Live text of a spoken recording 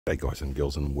Hey guys and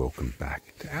girls, and welcome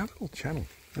back to our little channel.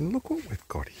 And look what we've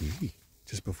got here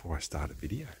just before I start a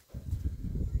video.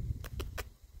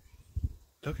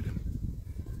 Look at him.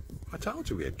 I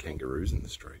told you we had kangaroos in the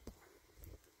street.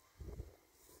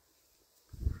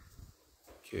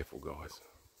 Careful guys.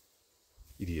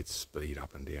 Idiots speed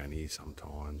up and down here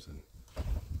sometimes and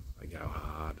they go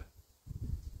hard.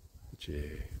 But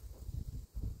yeah.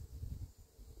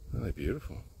 Aren't they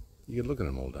beautiful? You could look at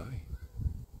them all day.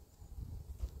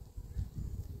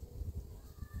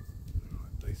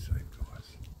 Be safe,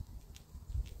 guys.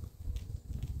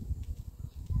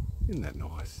 Isn't that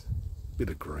nice?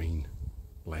 Bit of green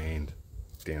land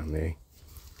down there.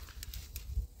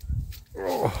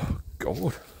 Oh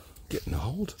God, getting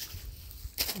old.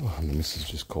 Oh, and the missus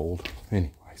just called.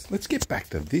 Anyways, let's get back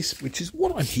to this, which is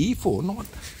what I'm here for. Not,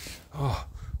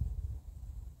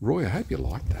 Roy, I hope you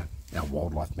like that. Our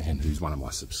wildlife man, who's one of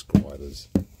my subscribers,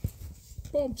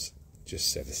 Bob's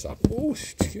just set us up. Oh,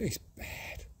 jeez,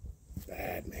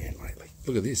 bad man lately.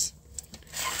 Look at this.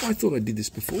 I thought I did this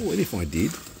before, and if I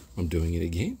did, I'm doing it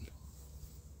again.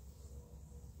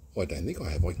 I don't think I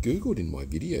have. I googled in my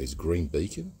videos green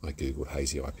Beacon. I googled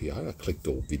Hazy IPA. I clicked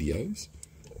all videos,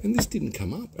 and this didn't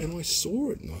come up. And I saw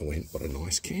it, and I went, "What a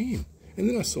nice can!" And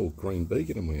then I saw green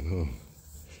Beacon, and I went, "Oh,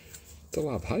 it's a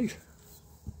love-hate."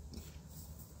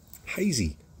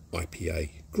 Hazy IPA,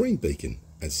 green Beacon,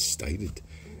 as stated.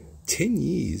 10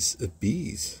 years of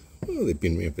beers. Oh, they've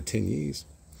been around for 10 years.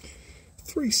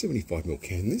 375ml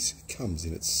can. This comes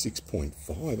in at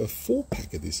 6.5. A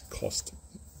 4-pack of this cost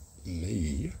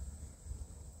me,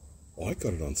 I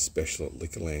got it on special at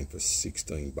Liquorland for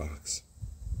 $16.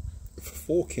 For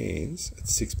 4 cans at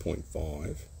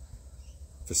 6.5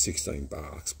 for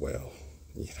 $16, well,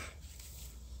 you know,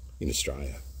 in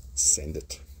Australia, send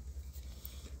it.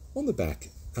 On the back,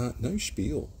 no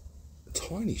spiel,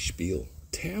 tiny spiel,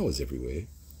 towers everywhere.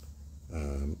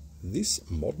 This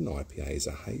modern IPA is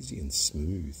a hazy and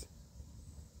smooth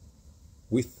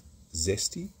with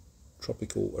zesty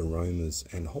tropical aromas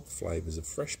and hop flavours of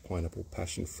fresh pineapple,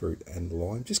 passion fruit and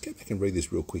lime. Just go back and read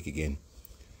this real quick again.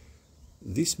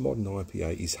 This modern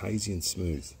IPA is hazy and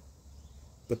smooth,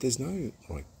 but there's no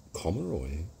like comma or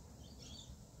anything.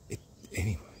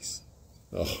 Anyways,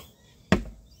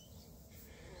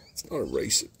 it's not a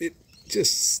recent bit.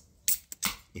 Just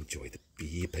enjoy the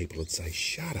beer. People would say,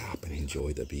 shut up and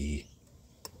enjoy the beer.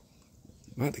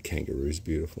 Aren't the kangaroos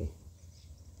beautiful?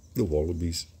 The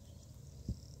wallabies.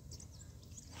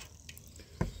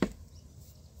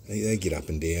 They get up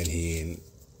and down here, and,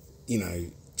 you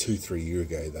know, 2-3 years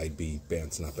ago, they'd be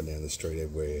bouncing up and down the street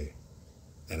everywhere.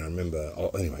 And I remember,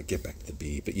 anyway, get back to the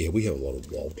beer. But yeah, we have a lot of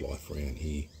wildlife around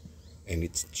here, and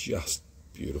it's just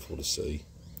beautiful to see.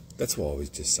 That's why I was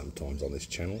just sometimes on this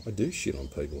channel, I do shit on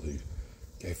people who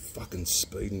go fucking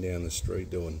speeding down the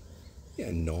street doing,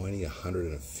 90,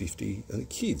 150, and the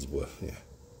kids were,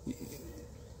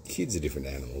 kids are different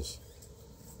animals.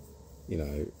 You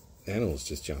know, animals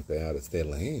just jump out. It's their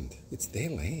land. It's their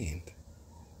land.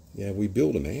 We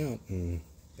build them out, and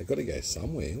they've got to go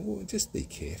somewhere. Well, just be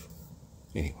careful.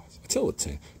 Anyways, I tell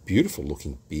it, beautiful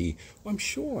looking beer. I'm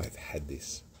sure I've had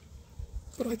this,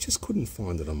 but I just couldn't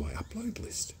find it on my upload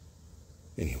list.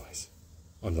 Anyways,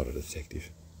 I'm not a detective.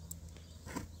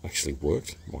 I actually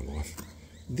worked my life.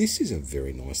 This is a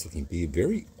very nice looking beer,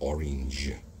 very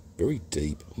orange, very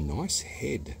deep, nice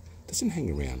head. Doesn't hang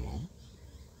around long,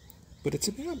 but it's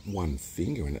about 1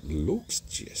 finger and it looks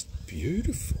just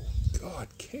beautiful. God,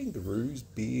 kangaroos,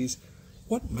 beers,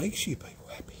 what makes you people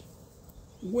happy?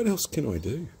 What else can I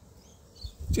do?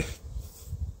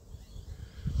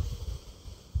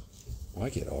 I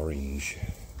get orange.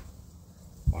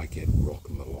 I get rock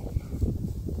melon.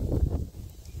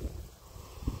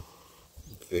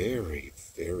 Very,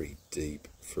 very deep,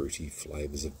 fruity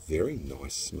flavours. A very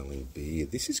nice smelling beer.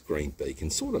 This is green Beacon,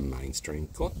 sort of mainstream.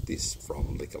 Got this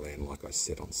from Liquorland, like I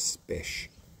said, on Spesh.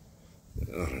 I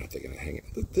don't know if they're going to hang it.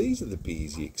 But these are the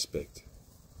beers you expect.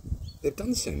 They've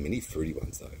done so many fruity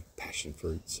ones, though. Passion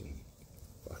fruits and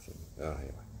fucking...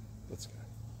 anyway, let's go.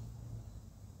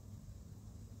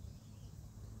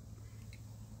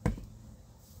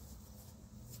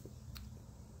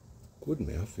 Good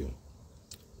mouthfeel.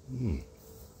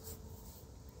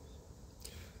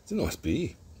 It's a nice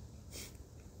beer.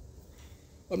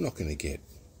 I'm not going to get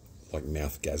like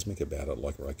mouth-gasmic about it,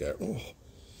 like where I go, oh,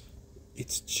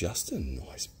 it's just a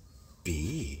nice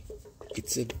beer.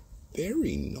 It's a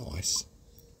very nice,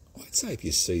 I'd say if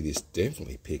you see this,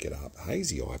 definitely pick it up.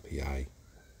 Hazy IPA.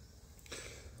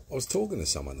 I was talking to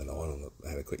someone the night,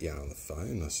 had a quick yarn on the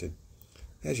phone, and I said,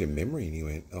 how's your memory? And he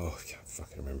went, oh, I can't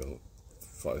fucking remember.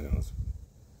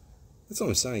 That's what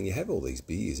I'm saying. You have all these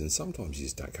beers, and sometimes you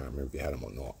just can't remember if you had them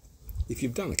or not. If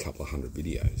you've done a couple of hundred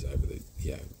videos over the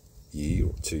year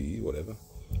or 2 years, whatever,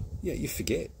 you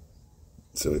forget.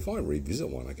 So if I revisit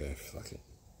one, I go, fuck it.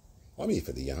 I'm here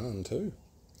for the yarn too.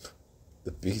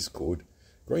 The beer's good.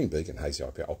 Green Beacon, Hazy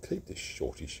IPA. I'll keep this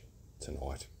shortish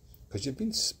tonight because you've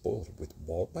been spoiled with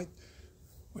wild, mate.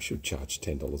 I should charge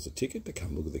 $10 a ticket to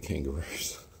come look at the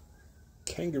kangaroos.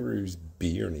 Kangaroos,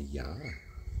 beer and a yarn.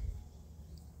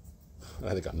 I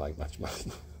don't think I make much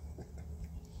money.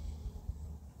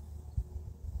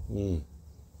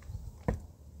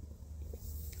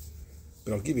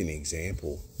 But I'll give you an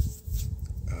example.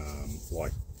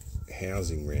 Like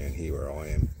housing around here where I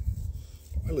am.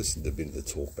 I listened to a bit of the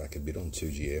talk back a bit on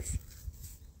 2GF.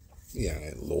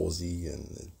 Lawsy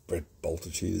and Brett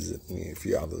Boltaches and a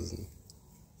few others. And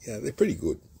they're pretty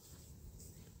good.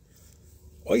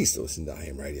 I used to listen to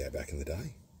AM radio back in the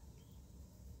day.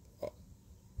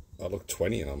 I look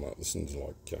 20 and I'm like listening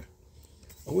to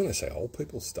when I say old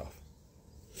people stuff.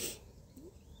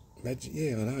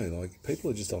 Imagine, I know, like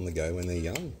people are just on the go when they're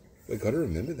young. We've got to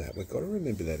remember that. We've got to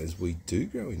remember that as we do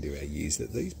grow into our years,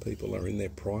 that these people are in their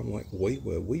prime like we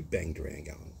were. We banged around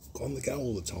going, on the go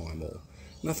all the time, or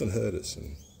nothing hurt us.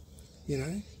 And, you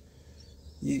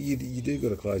do got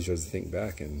to close your eyes and think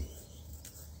back, and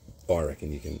I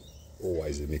reckon you can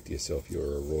always admit to yourself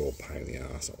you're a royal pain in the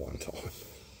arse at one time.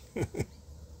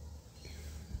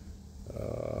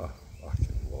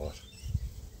 Fucking what?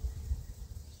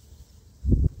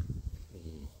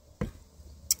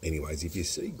 Anyways, if you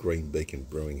see Green Beacon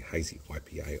Brewing Hazy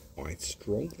IPA, I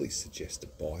strongly suggest to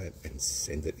buy it and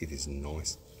send it. It is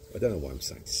nice. I don't know why I'm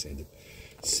saying send it.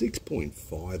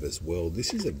 6.5 as well.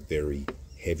 This is a very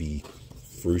heavy,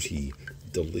 fruity,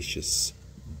 delicious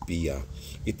beer.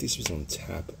 If this was on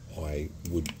tap, I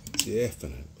would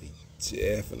definitely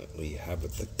have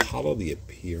it. The colour, the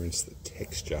appearance, the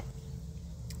texture,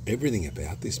 everything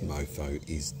about this mofo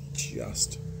is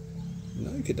just no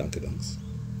kadunkadunks.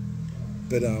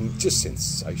 But just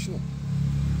sensational.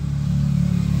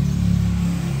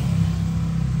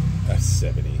 That's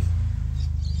 70.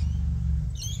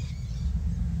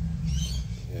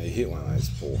 You hit one of those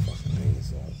poor fucking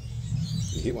things. Like,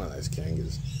 you hit one of those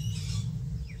kangas.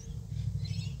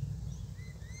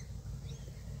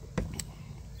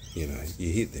 You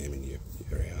hit them and you're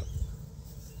out.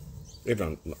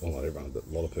 Everyone, well not everyone, but a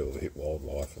lot of people hit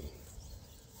wildlife and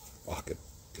fuck it,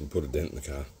 can put a dent in the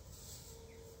car.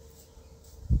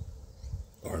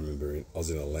 I remember I was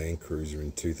in a Land Cruiser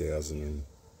in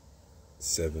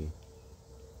 2007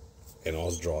 and I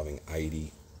was driving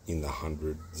 80 in the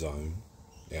 100 zone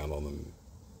out on the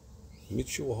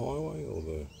Mitchell Highway or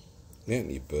out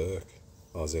near Burke.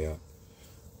 I was out,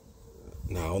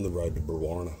 on the road to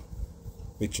Brewarrina.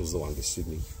 Mitchell's the one to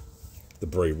Sydney.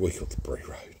 We call it the Bree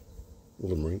Road.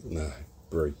 Wollongong, no,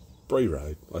 Bree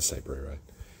Road. I say Bree Road.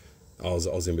 I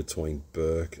was in between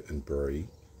Burke and Bree.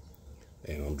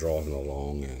 And I'm driving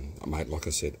along and, mate, like I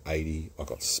said, 80, I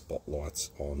got spotlights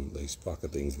on these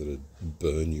fucking things that would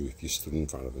burn you if you stood in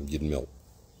front of them. You'd melt.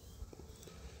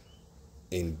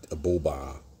 And a bull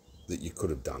bar that you could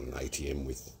have done an ATM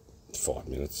with 5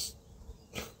 minutes.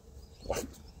 Like,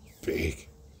 big.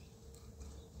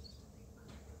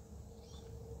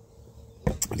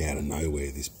 And out of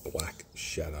nowhere, this black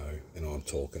shadow, and I'm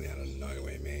talking out of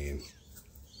nowhere, man.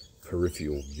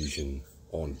 Peripheral vision.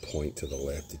 On point to the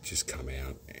left, it just come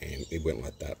out and it went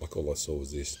like that. Like all I saw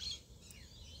was this,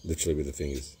 literally with the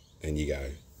fingers, and you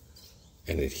go,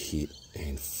 and it hit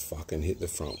and fucking hit the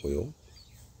front wheel.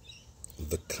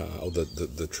 The car,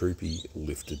 the troopy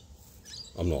lifted.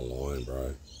 I'm not lying,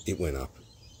 bro. It went up.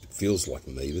 It feels like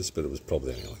meters, but it was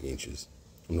probably only like inches.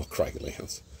 I'm not Craig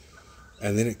Lowndes.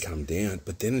 And then it come down,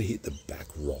 but then it hit the back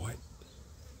right.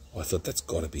 I thought that's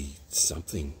got to be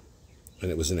something. And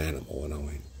it was an animal, and I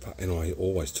went, and I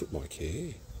always took my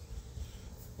care.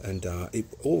 And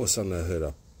all of a sudden I heard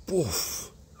a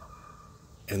boof,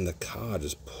 and the car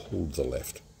just pulled to the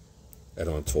left. And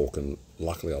I'm talking,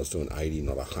 luckily I was doing 80,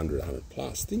 not 100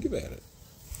 plus. Think about it.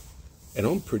 And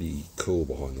I'm pretty cool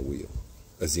behind the wheel,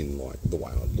 as in like the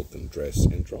way I look and dress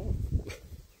and drive.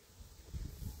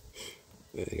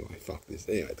 Anyway, fuck this.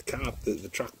 Anyway, the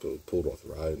truck pulled off the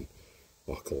road, and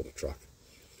I call it a truck.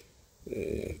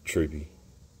 Troopy,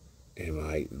 and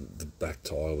mate, the back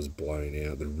tyre was blown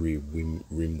out, the rear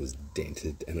rim was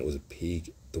dented, and it was a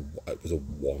pig. It was a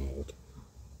wild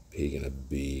pig and a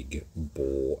big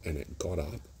boar, and it got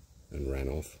up and ran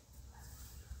off.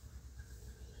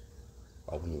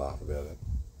 I wouldn't laugh about it.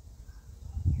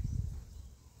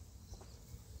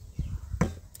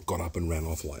 Got up and ran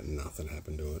off like nothing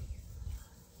happened to it.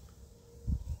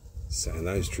 So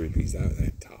those troopies,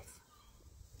 they're tough.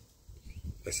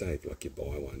 they say if like you buy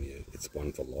one, yeah, it's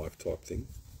one for life type thing.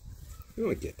 And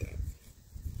I get that.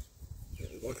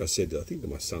 Like I said, I think to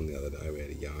my son the other day, we had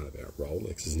a yarn about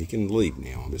Rolexes, and you can leave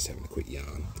now. I'm just having a quick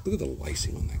yarn. Look at the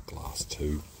lacing on that glass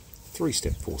too.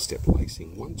 3-step, 4-step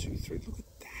lacing. 1, 2, 3. Look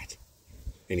at that.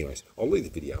 Anyways, I'll leave the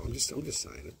video. I'm just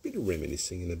saying a bit of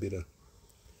reminiscing and a bit of.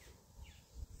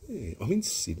 Yeah, I'm in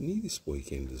Sydney this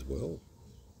weekend as well.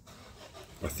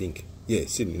 I think, yeah,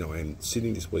 Sydney. No, I am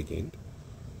Sydney this weekend.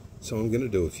 So I'm going to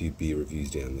do a few beer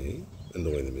reviews down there,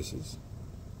 annoying the missus.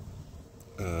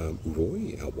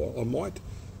 Roy, I might.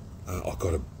 I've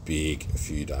got a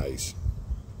few days,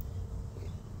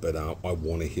 but I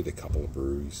want to hit a couple of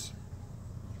brews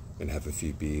and have a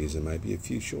few beers and maybe a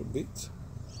few short bits.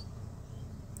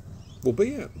 We'll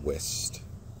be out west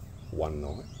one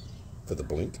night for the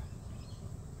Blink.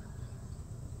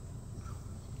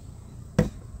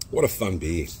 What a fun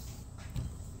beer!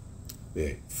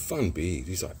 Yeah, fun beer.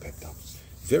 He's like pepped up.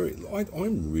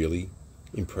 I'm really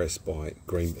impressed by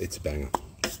green. It's a banger.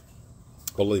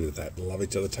 I'll leave it at that. Love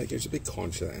each other. Take care. Just a bit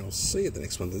conscious of that. And I'll see you at the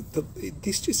next one.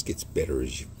 This just gets better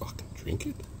as you fucking drink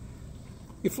it.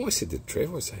 If I said to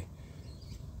Trev, I say,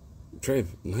 Trev,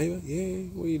 neighbour, yeah,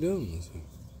 what are you doing? I say,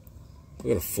 I've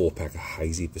got a 4-pack of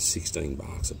Hazy for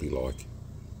 $16. I'd be like,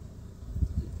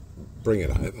 bring it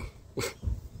over.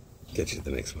 Catch you at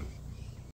the next one.